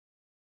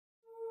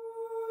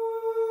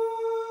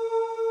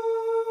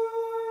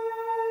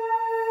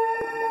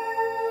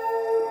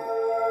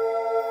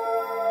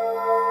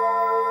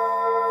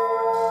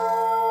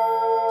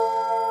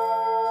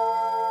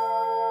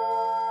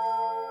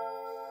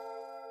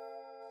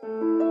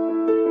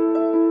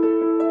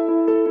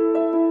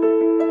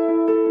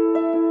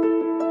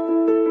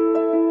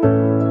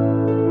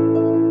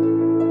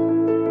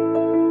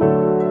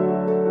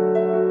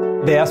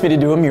They asked me to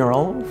do a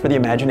mural for the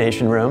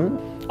imagination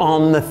room.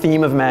 On the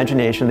theme of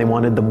imagination, they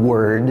wanted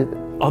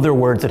the other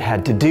words that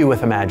had to do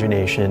with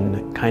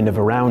imagination kind of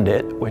around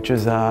it, which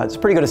is it's a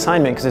pretty good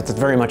assignment because it's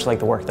very much like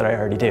the work that I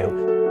already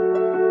do.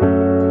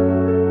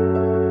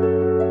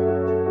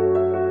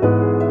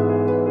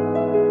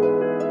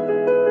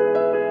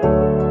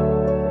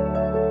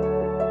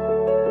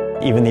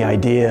 Even the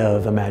idea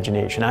of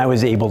imagination, I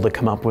was able to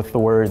come up with the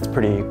words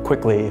pretty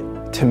quickly.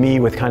 To me,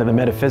 with kind of the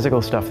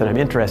metaphysical stuff that I'm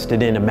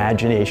interested in,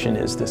 imagination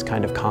is this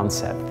kind of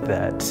concept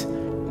that's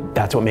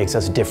what makes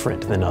us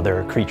different than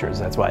other creatures.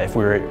 That's why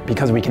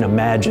because we can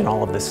imagine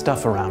all of this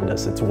stuff around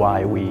us, it's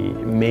why we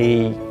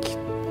make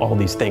all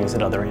these things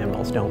that other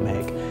animals don't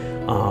make,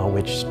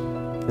 which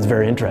is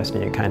very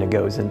interesting. It kind of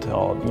goes into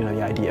all,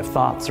 the idea of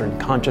thoughts or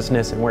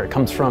consciousness and where it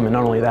comes from, and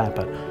not only that,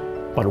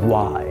 but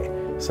why.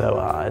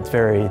 So it's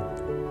very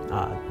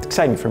it's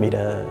exciting for me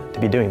to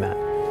be doing that.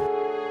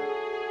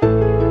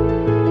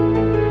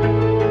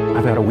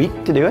 I've got a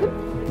week to do it,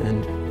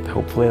 and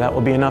hopefully that will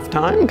be enough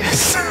time,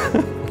 because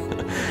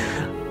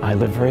I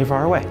live very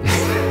far away.